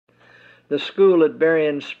The School at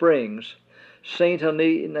Berrien Springs, St.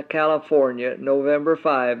 Helena, California, November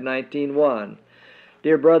 5, 1901.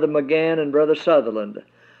 Dear Brother Magan and Brother Sutherland,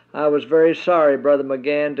 I was very sorry, Brother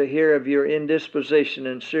Magan, to hear of your indisposition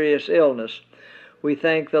and serious illness. We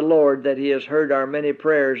thank the Lord that He has heard our many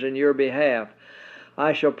prayers in your behalf.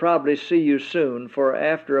 I shall probably see you soon, for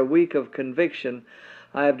after a week of conviction,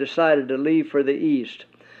 I have decided to leave for the East.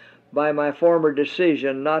 By my former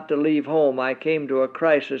decision not to leave home, I came to a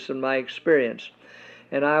crisis in my experience,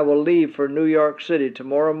 and I will leave for New York City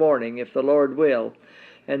tomorrow morning, if the Lord will,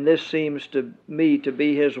 and this seems to me to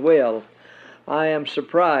be His will. I am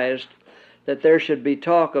surprised that there should be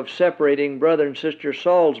talk of separating Brother and Sister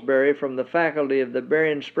Salisbury from the faculty of the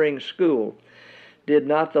Berrien Springs School. Did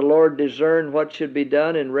not the Lord discern what should be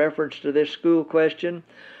done in reference to this school question,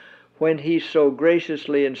 when He so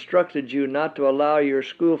graciously instructed you not to allow your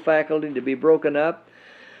school faculty to be broken up?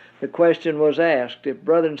 The question was asked, if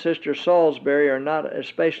Brother and Sister Salisbury are not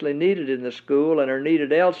especially needed in the school and are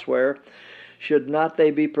needed elsewhere, should not they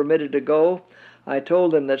be permitted to go? I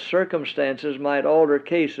told them that circumstances might alter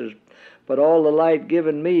cases, but all the light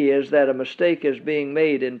given me is that a mistake is being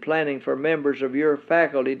made in planning for members of your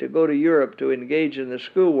faculty to go to Europe to engage in the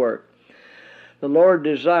schoolwork. The Lord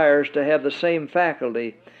desires to have the same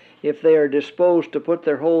faculty, if they are disposed to put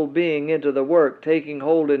their whole being into the work, taking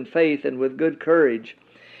hold in faith and with good courage.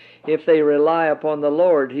 If they rely upon the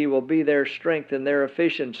Lord, He will be their strength and their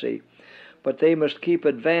efficiency. But they must keep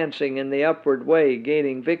advancing in the upward way,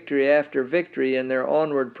 gaining victory after victory in their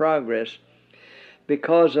onward progress.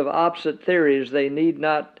 Because of opposite theories, they need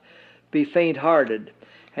not be faint-hearted.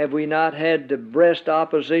 Have we not had to breast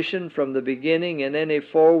opposition from the beginning in any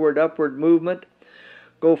forward, upward movement?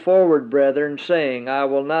 Go forward, brethren, saying, I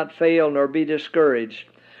will not fail nor be discouraged.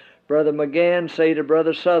 Brother Magan, say to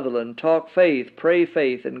Brother Sutherland, talk faith, pray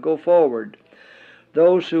faith, and go forward.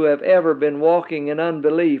 Those who have ever been walking in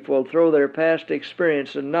unbelief will throw their past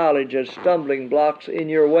experience and knowledge as stumbling blocks in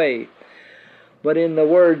your way. But in the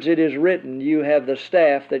words it is written, you have the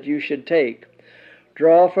staff that you should take.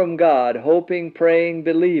 Draw from God, hoping, praying,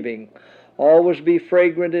 believing. Always be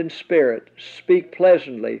fragrant in spirit. Speak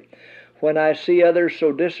pleasantly. When I see others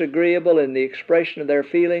so disagreeable in the expression of their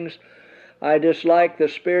feelings, I dislike the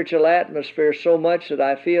spiritual atmosphere so much that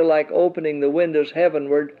I feel like opening the windows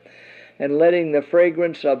heavenward and letting the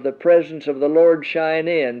fragrance of the presence of the Lord shine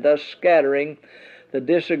in, thus scattering the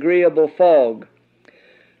disagreeable fog.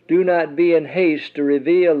 Do not be in haste to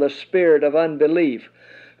reveal the spirit of unbelief.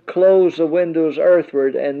 Close the windows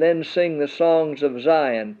earthward and then sing the songs of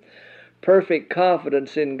Zion. Perfect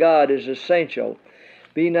confidence in God is essential.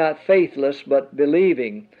 Be not faithless, but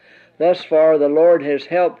believing. Thus far the Lord has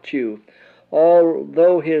helped you.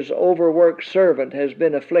 Although His overworked servant has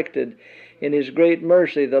been afflicted, in His great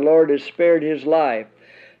mercy the Lord has spared his life.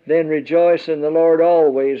 Then rejoice in the Lord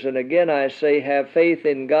always, and again I say, have faith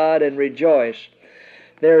in God and rejoice.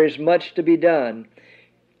 There is much to be done.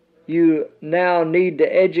 You now need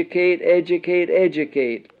to educate.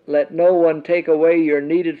 Let no one take away your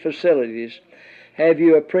needed facilities. Have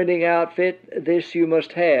you a printing outfit? This you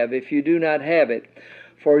must have, if you do not have it,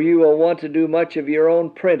 for you will want to do much of your own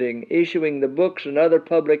printing, issuing the books and other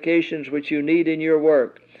publications which you need in your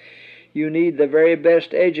work. You need the very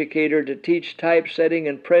best educator to teach typesetting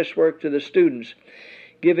and press work to the students,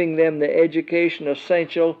 giving them the education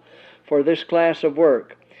essential for this class of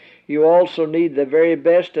work. You also need the very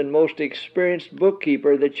best and most experienced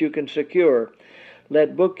bookkeeper that you can secure.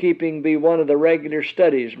 Let bookkeeping be one of the regular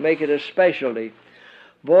studies. Make it a specialty.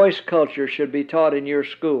 Voice culture should be taught in your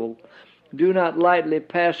school. Do not lightly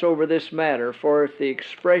pass over this matter, for if the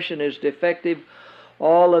expression is defective,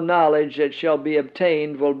 all the knowledge that shall be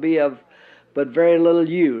obtained will be of but very little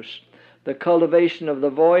use. The cultivation of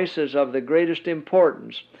the voice is of the greatest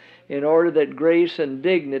importance, in order that grace and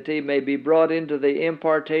dignity may be brought into the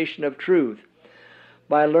impartation of truth.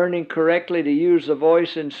 By learning correctly to use the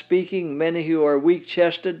voice in speaking, many who are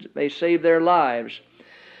weak-chested may save their lives.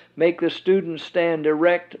 Make the student stand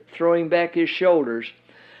erect, throwing back his shoulders.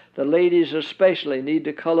 The ladies especially need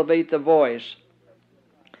to cultivate the voice.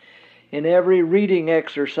 In every reading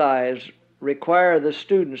exercise, require the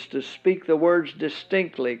students to speak the words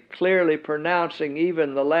distinctly, clearly pronouncing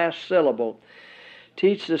even the last syllable.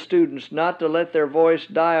 Teach the students not to let their voice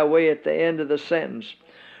die away at the end of the sentence.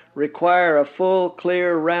 Require a full,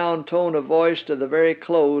 clear, round tone of voice to the very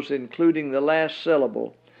close, including the last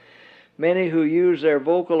syllable. Many who use their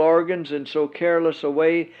vocal organs in so careless a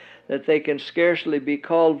way that they can scarcely be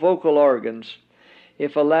called vocal organs,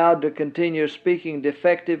 if allowed to continue speaking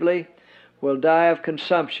defectively, will die of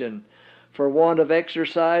consumption. For want of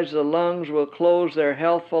exercise, the lungs will close their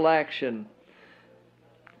healthful action.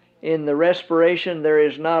 In the respiration there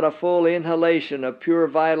is not a full inhalation of pure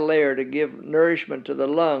vital air to give nourishment to the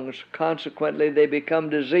lungs. Consequently, they become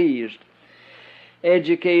diseased.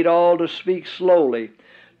 Educate all to speak slowly.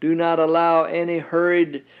 Do not allow any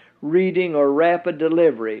hurried reading or rapid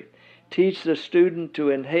delivery. Teach the student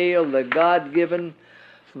to inhale the God-given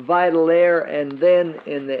vital air and then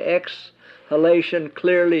in the exhalation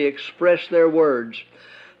clearly express their words.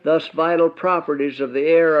 Thus vital properties of the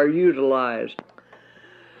air are utilized.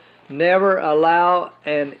 Never allow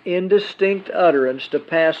an indistinct utterance to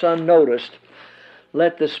pass unnoticed.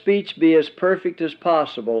 Let the speech be as perfect as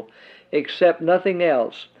possible. Accept nothing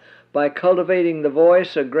else. By cultivating the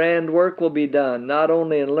voice, a grand work will be done, not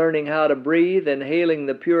only in learning how to breathe, inhaling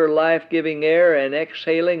the pure life-giving air, and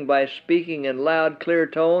exhaling by speaking in loud, clear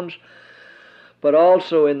tones, but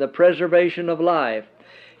also in the preservation of life.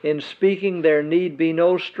 In speaking, there need be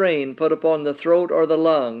no strain put upon the throat or the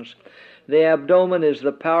lungs. The abdomen is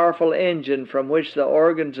the powerful engine from which the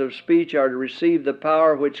organs of speech are to receive the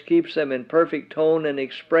power which keeps them in perfect tone and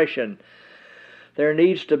expression. There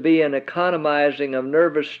needs to be an economizing of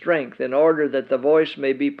nervous strength in order that the voice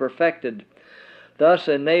may be perfected, thus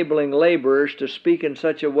enabling laborers to speak in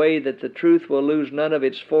such a way that the truth will lose none of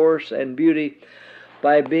its force and beauty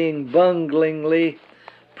by being bunglingly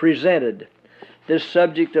presented. This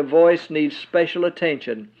subject of voice needs special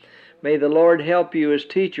attention. May the Lord help you as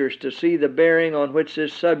teachers to see the bearing on which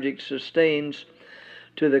this subject sustains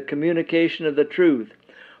to the communication of the truth.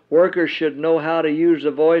 Workers should know how to use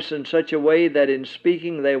the voice in such a way that in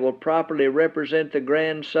speaking they will properly represent the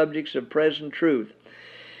grand subjects of present truth.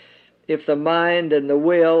 If the mind and the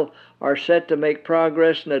will are set to make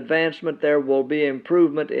progress and advancement, there will be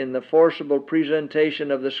improvement in the forcible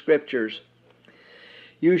presentation of the Scriptures.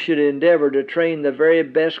 You should endeavor to train the very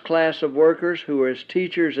best class of workers who, as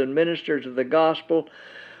teachers and ministers of the gospel,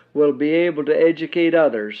 will be able to educate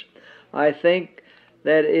others. I think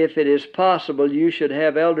that if it is possible, you should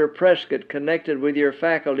have Elder Prescott connected with your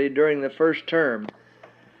faculty during the first term.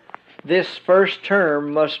 This first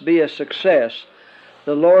term must be a success.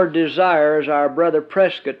 The Lord desires our Brother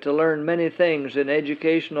Prescott to learn many things in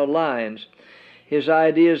educational lines. His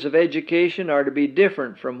ideas of education are to be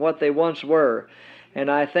different from what they once were, and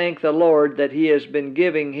I thank the Lord that He has been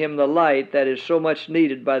giving him the light that is so much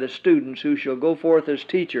needed by the students who shall go forth as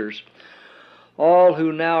teachers. All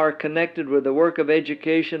who now are connected with the work of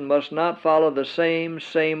education must not follow the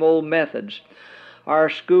same old methods. Our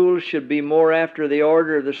schools should be more after the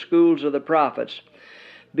order of the schools of the prophets.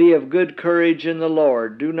 Be of good courage in the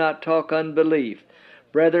Lord. Do not talk unbelief.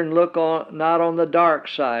 Brethren, look not on the dark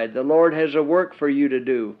side. The Lord has a work for you to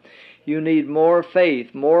do. You need more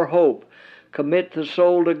faith, more hope. Commit the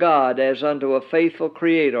soul to God as unto a faithful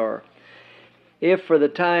Creator. If for the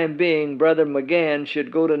time being Brother Magan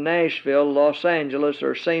should go to Nashville, Los Angeles,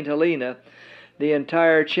 or St. Helena, the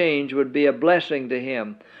entire change would be a blessing to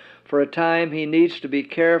him. For a time he needs to be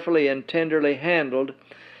carefully and tenderly handled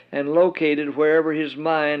and located wherever his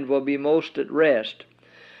mind will be most at rest.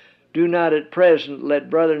 Do not at present let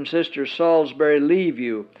Brother and Sister Salisbury leave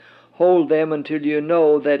you. Hold them until you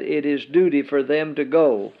know that it is duty for them to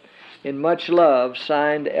go. In much love,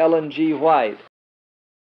 signed Ellen G. White.